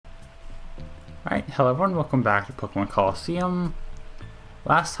Alright, hello everyone, welcome back to Pokemon Colosseum.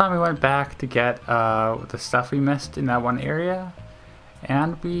 Last time we went back to get the stuff we missed in that one area,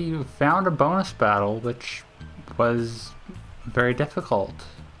 and we found a bonus battle which was very difficult.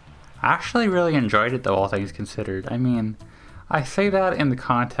 I actually really enjoyed it though, all things considered. I mean, I say that in the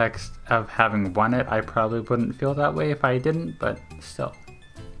context of having won it. I probably wouldn't feel that way if I didn't, but still.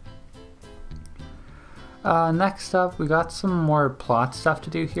 Next up, we got some more plot stuff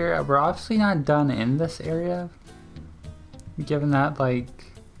to do here. We're obviously not done in this area, given that, like,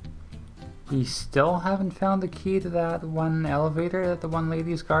 we still haven't found the key to that one elevator that the one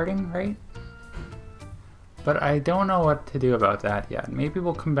lady's guarding, right? But I don't know what to do about that yet. Maybe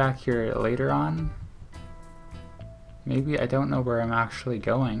we'll come back here later on. Maybe I don't know where I'm actually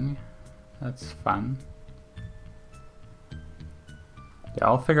going. That's fun. Yeah,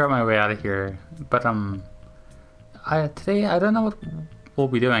 I'll figure out my way out of here. But today I don't know what we'll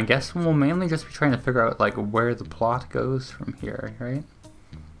be doing. I guess we'll mainly just be trying to figure out like where the plot goes from here, right?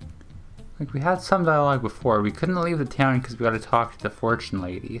 Like we had some dialogue before. We couldn't leave the town because we got to talk to the fortune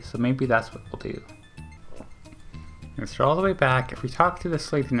lady. So maybe that's what we'll do. Let's go all the way back. If we talk to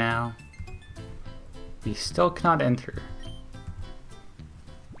this lady now, we still cannot enter.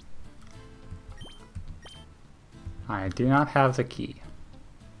 I do not have the key.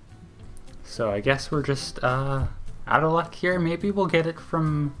 So I guess we're just out of luck here. Maybe we'll get it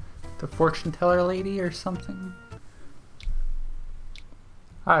from the fortune teller lady or something.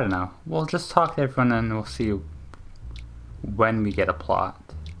 I don't know. We'll just talk to everyone and we'll see when we get a plot.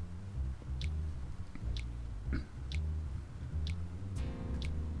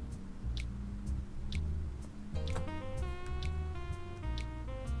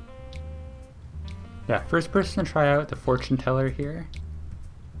 Yeah, first person to try out the fortune teller here.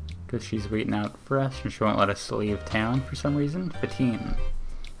 Because she's waiting out for us and she won't let us leave town for some reason. 15.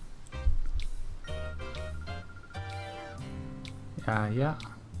 Yeah.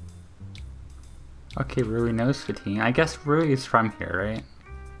 Okay, Rui knows 15. I guess Rui is from here, right?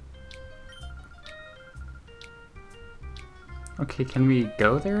 Okay, can we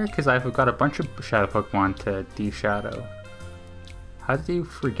go there? Because I've got a bunch of shadow Pokemon to de-shadow. How did you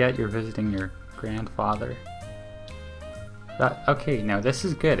forget you're visiting your grandfather? Okay, now this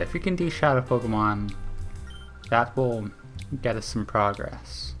is good. If we can de-shadow Pokemon, that will get us some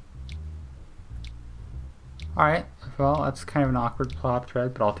progress. Alright, well that's kind of an awkward plot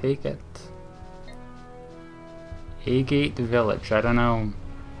thread, but I'll take it. Agate Village. I don't know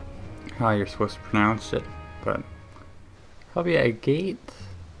how you're supposed to pronounce it, but probably agate.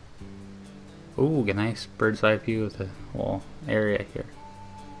 Ooh, a nice bird's eye view of the whole area here.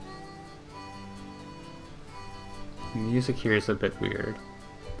 The music here is a bit weird,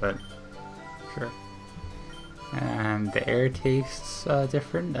 but sure. And the air tastes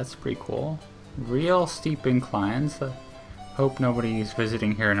different. That's pretty cool. Real steep inclines. Hope nobody's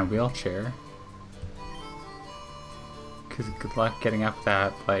visiting here in a wheelchair. Because good luck getting up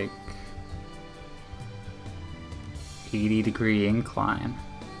that, like, 80-degree incline.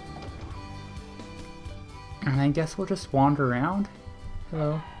 And I guess we'll just wander around.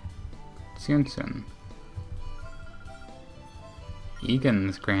 Hello. Soon.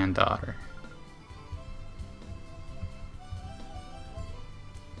 Egan's granddaughter.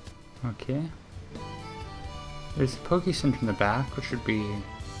 Okay. There's a Poke Center in the back, which would be...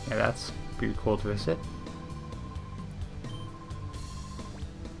 yeah, that's pretty cool to visit.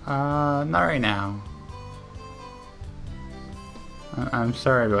 Not right now. I'm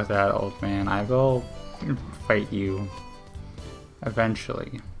sorry about that, old man. I will fight you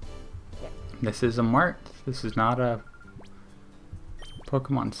eventually. This is a mart. This is not a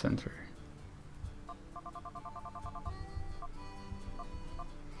Pokemon Center.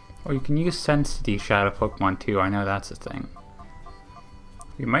 Oh, you can use Sense to de-shadow Pokemon too. I know that's a thing.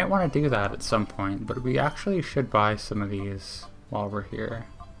 We might want to do that at some point, but we actually should buy some of these while we're here.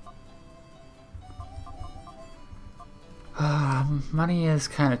 Money is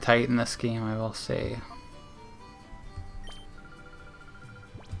kind of tight in this game, I will say.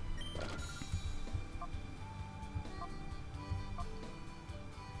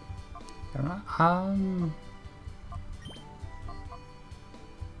 Well,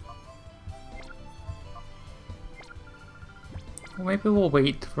 maybe we'll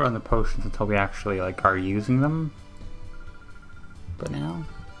wait for on the potions until we actually like are using them. But now,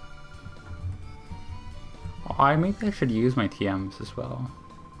 maybe I should use my TMs as well.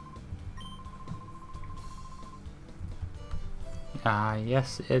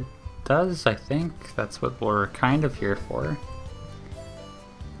 Yes, it does. I think that's what we're kind of here for.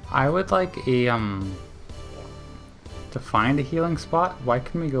 I would like a To find a healing spot? Why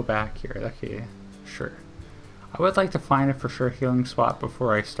couldn't we go back here? Okay, sure. I would like to find a for sure healing spot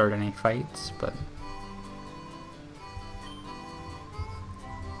before I start any fights, but...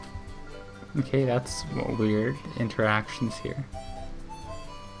 Okay, that's weird interactions here.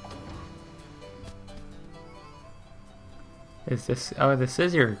 Is this... Oh, this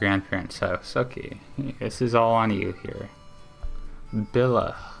is your grandparents' house. Okay, this is all on you here.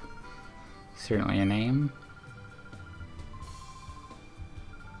 Billa. Certainly a name.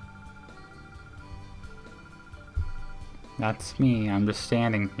 That's me, I'm just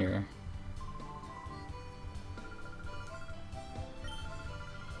standing here.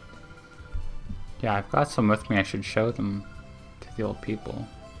 Yeah, I've got some with me, I should show them to the old people.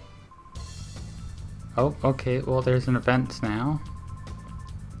 Oh, okay, well there's an event now.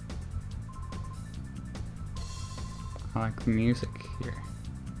 I like the music here.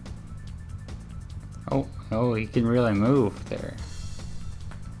 Oh, he can really move there.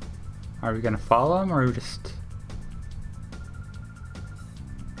 Are we gonna follow him, or just...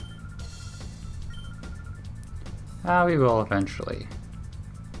 Ah, we will eventually.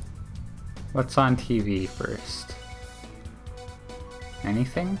 What's on TV first?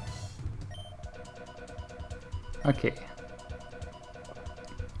 Anything? Okay.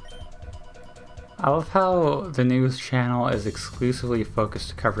 I love how the news channel is exclusively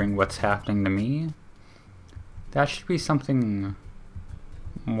focused covering what's happening to me. That should be something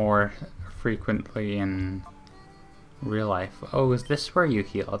more frequently in real life. Oh, is this where you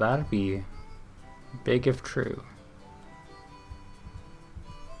heal? That'd be big if true.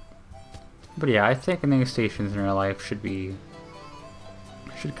 But yeah, I think news stations in real life should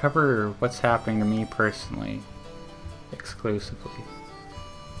cover what's happening to me personally, exclusively.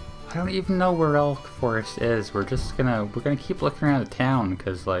 I don't even know where Elk Forest is. We're gonna keep looking around the town,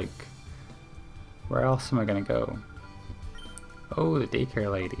 cause like, where else am I gonna go? Oh, the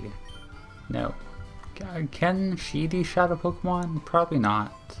daycare lady. No. Can she de-shadow Pokemon? Probably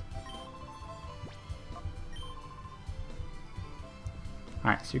not.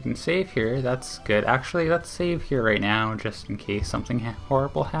 Alright, so you can save here, that's good. Actually, let's save here right now, just in case something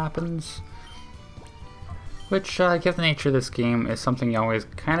horrible happens. Which, given the nature of this game, is something you always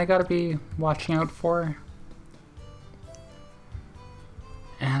kinda gotta be watching out for.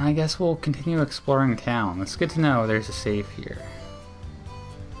 And I guess we'll continue exploring town. It's good to know there's a save here.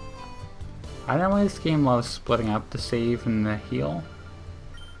 I don't know why this game loves splitting up the save and the heal.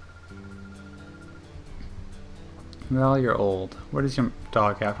 Well, you're old. What does your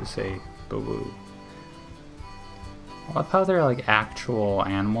dog have to say? Boo-boo. I love how they're like actual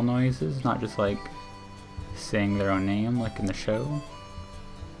animal noises, not just like saying their own name like in the show.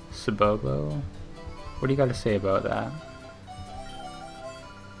 Sabobo. What do you got to say about that?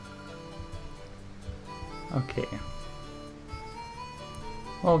 Okay.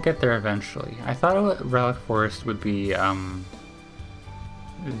 We'll get there eventually. I thought Relic Forest would be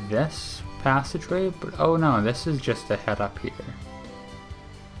this passageway, but oh no, this is just a head up here.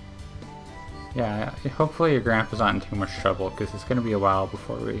 Yeah, hopefully your grandpa's not in too much trouble, because it's going to be a while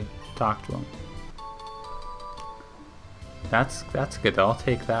before we talk to him. That's good, I'll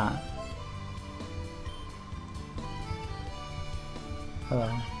take that.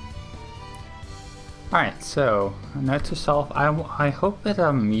 Hello. Alright, so, note to self, I hope it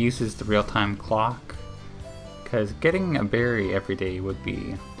uses the real-time clock, because getting a berry every day would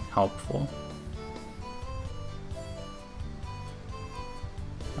be helpful.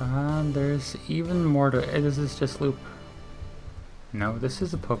 There's even more to it. Is this just loop? No, this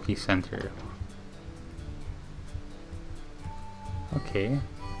is a Poke Center. Okay.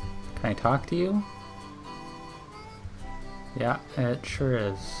 Can I talk to you? Yeah, it sure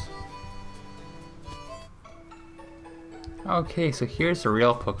is. Okay, so here's the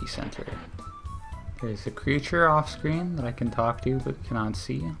real Poke Center. There's a creature off screen that I can talk to but cannot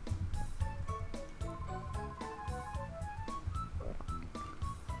see.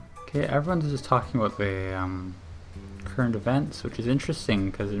 Okay, everyone's just talking about the current events, which is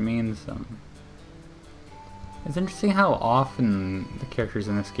interesting because it means it's interesting how often the characters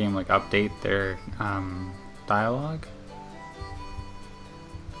in this game like update their dialogue.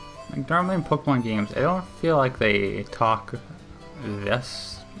 Like normally in Pokemon games, I don't feel like they talk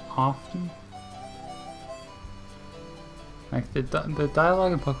this often. Like the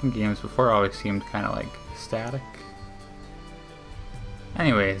dialogue in Pokemon games before always seemed kind of like static.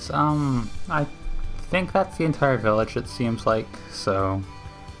 Anyways, I think that's the entire village, it seems like, so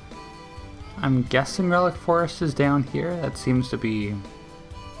I'm guessing Relic Forest is down here. That seems to be...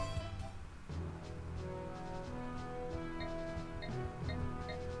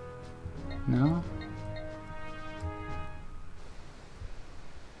 No?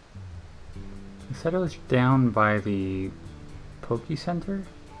 It said it was down by the Poke Center.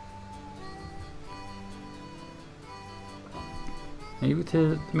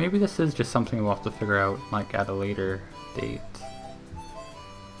 Maybe this is just something we'll have to figure out like at a later date.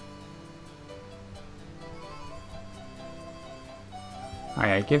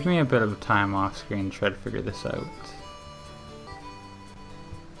 Alright, give me a bit of time off screen to try to figure this out.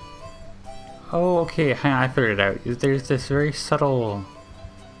 Oh, okay, I figured it out. There's this very subtle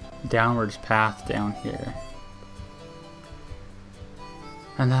downwards path down here.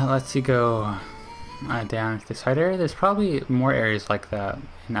 And that lets you go down to the side area. There's probably more areas like that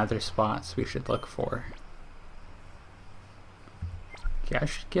in other spots we should look for. Okay, I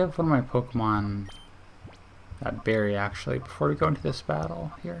should give one of my Pokemon that berry actually before we go into this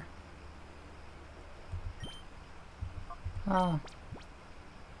battle here.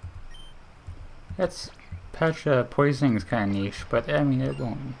 It's Pecha poisoning is kind of niche, but I mean it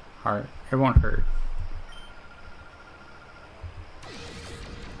won't hurt. It won't hurt.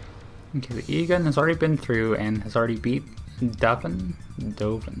 Okay, the E-Gun has already been through and has already beat Dovin.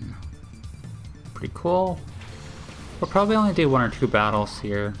 Pretty cool. We'll probably only do 1 or 2 battles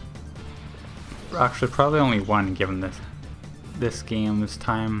here. Actually, probably only 1 given this game's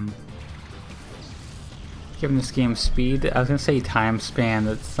time. Given this game's speed. I was gonna say time span,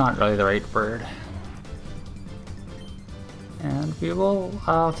 that's not really the right word. And we will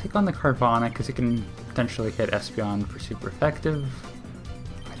take on the Carvana because it can potentially hit Espeon for super effective.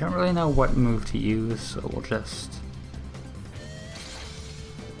 I don't really know what move to use, so we'll just...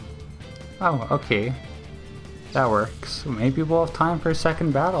 Oh, okay. That works. Maybe we'll have time for a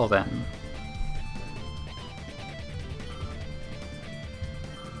second battle then.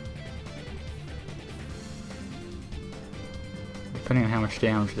 Depending on how much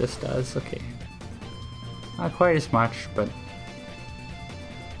damage this does, okay. Not quite as much, but...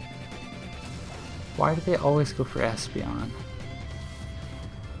 Why do they always go for Espeon?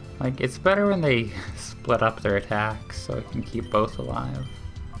 Like, it's better when they split up their attacks so I can keep both alive.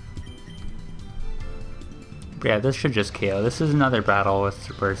 But yeah, this should just KO. This is another battle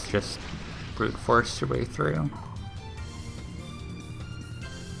where it's just brute force your way through.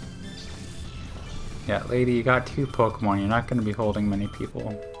 Yeah, lady, you got 2 Pokemon. You're not going to be holding many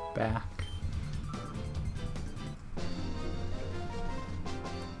people back.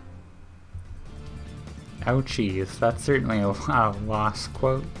 Ouchies, that's certainly a lost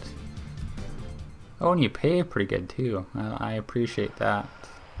quote. Oh, and you pay pretty good too. I appreciate that.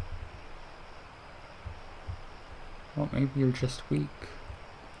 Well, maybe you're just weak.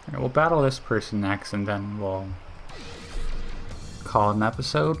 Alright, we'll battle this person next and then we'll call it an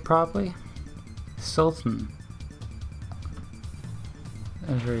episode, probably. Sultan.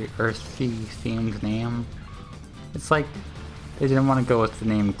 A very earthy themed name. It's like they didn't want to go with the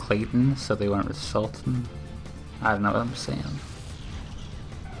name Clayton, so they went with Sultan. I don't know what I'm saying.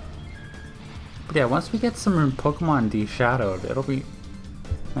 But yeah, once we get some Pokemon de-shadowed, it'll be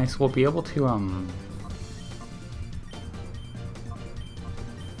nice. We'll be able to,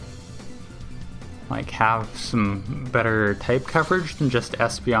 like, have some better type coverage than just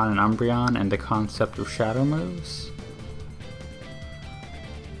Espeon and Umbreon and the concept of shadow moves.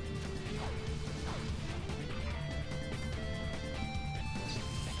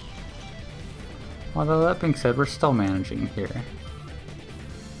 Although that being said, we're still managing here.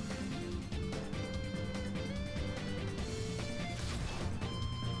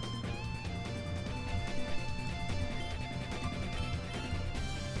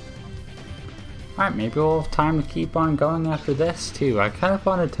 Alright, maybe we'll have time to keep on going after this too. I kind of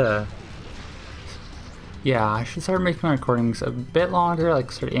wanted to... Yeah, I should start making my recordings a bit longer,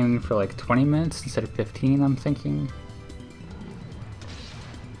 like start aiming for like 20 minutes instead of 15, I'm thinking.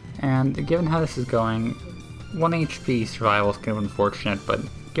 And given how this is going, 1 HP survival is kind of unfortunate, but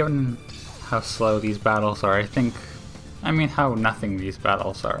given how slow these battles are, I mean how nothing these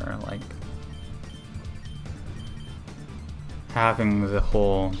battles are, like having the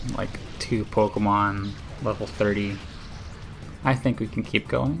whole, like, 2 Pokemon level 30, I think we can keep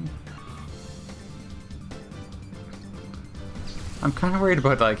going. I'm kind of worried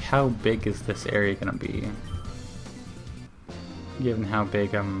about, like, how big is this area gonna be? Given how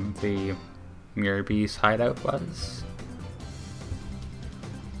big the Mirror Beast hideout was.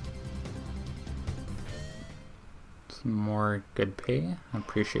 Some more good pay, I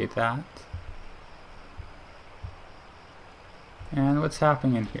appreciate that. And what's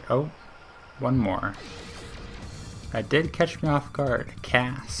happening in here? Oh, one more. That did catch me off guard.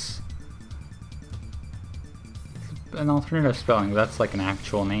 Cass. An alternative spelling, but that's like an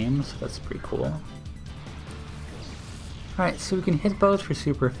actual name, so that's pretty cool. Alright, so we can hit both for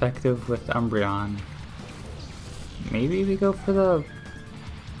super effective with Umbreon. Maybe we go for the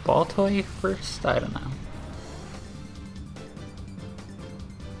ball toy first? I don't know.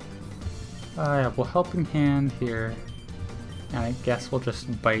 Yeah, we'll Helping Hand here. And I guess we'll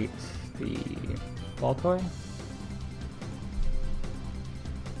just bite the ball toy.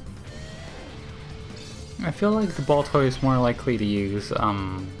 I feel like the ball toy is more likely to use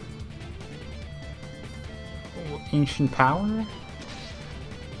Ancient Power?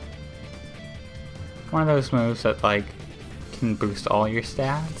 One of those moves that like can boost all your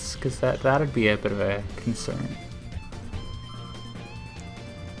stats, because that'd be a bit of a concern.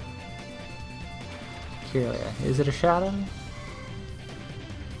 Kirlia, is it a shadow?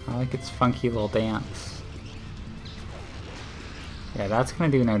 I like its funky little dance. Yeah, that's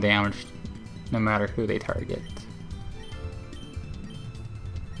gonna do no damage no matter who they target.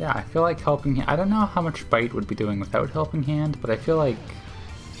 Yeah, I feel like Helping Hand. I don't know how much Bite would be doing without Helping Hand, but I feel like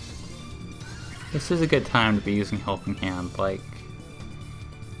this is a good time to be using Helping Hand. Like,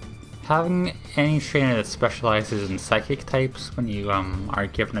 having any trainer that specializes in Psychic types when you are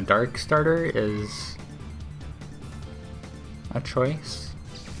given a Dark starter is a choice.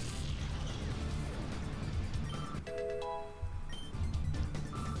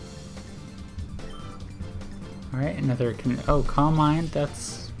 Alright, another Calm Mind,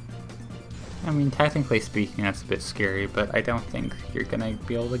 that's... I mean, technically speaking, that's a bit scary, but I don't think you're gonna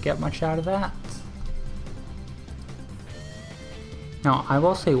be able to get much out of that. Now, I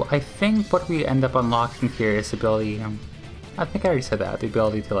will say, I think what we end up unlocking here is the ability, I think I already said that, the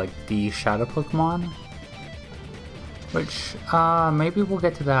ability to, like, de-shadow Pokemon. Which, maybe we'll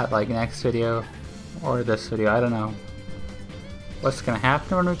get to that, like, next video, or this video, I don't know what's gonna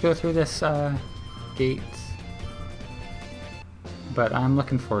happen when we go through this, gate. But I'm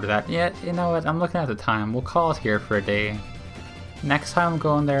looking forward to that. Yeah, you know what, I'm looking at the time. We'll call it here for a day. Next time I'm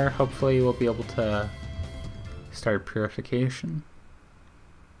going there, hopefully we'll be able to start Purification.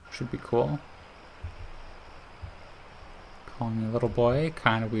 Should be cool. Calling me a little boy,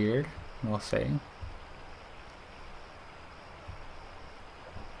 kinda weird, we'll say.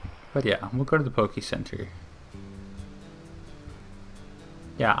 But yeah, we'll go to the Poke Center.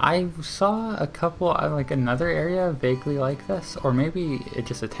 Yeah, I saw a couple, like another area vaguely like this, or maybe it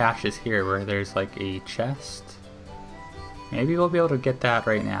just attaches here where there's like a chest. Maybe we'll be able to get that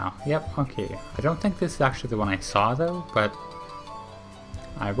right now. Yep, okay. I don't think this is actually the one I saw though, but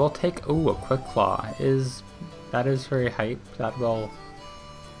I will take, ooh, a Quick Claw. That is very hype. That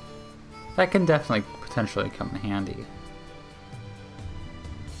can definitely potentially come in handy.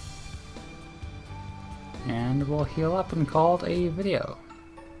 And we'll heal up and call it a video.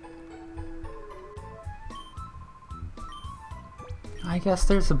 I guess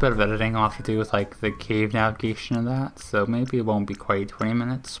there's a bit of editing I'll have to do with like the cave navigation and that, so maybe it won't be quite 20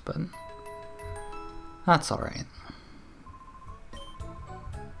 minutes, but that's alright.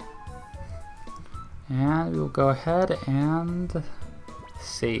 And we'll go ahead and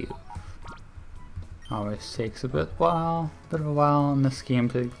save. Always takes a bit of a while in this game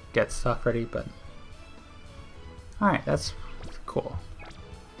to get stuff ready, but alright, that's cool.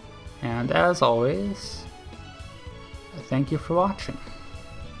 And as always, thank you for watching.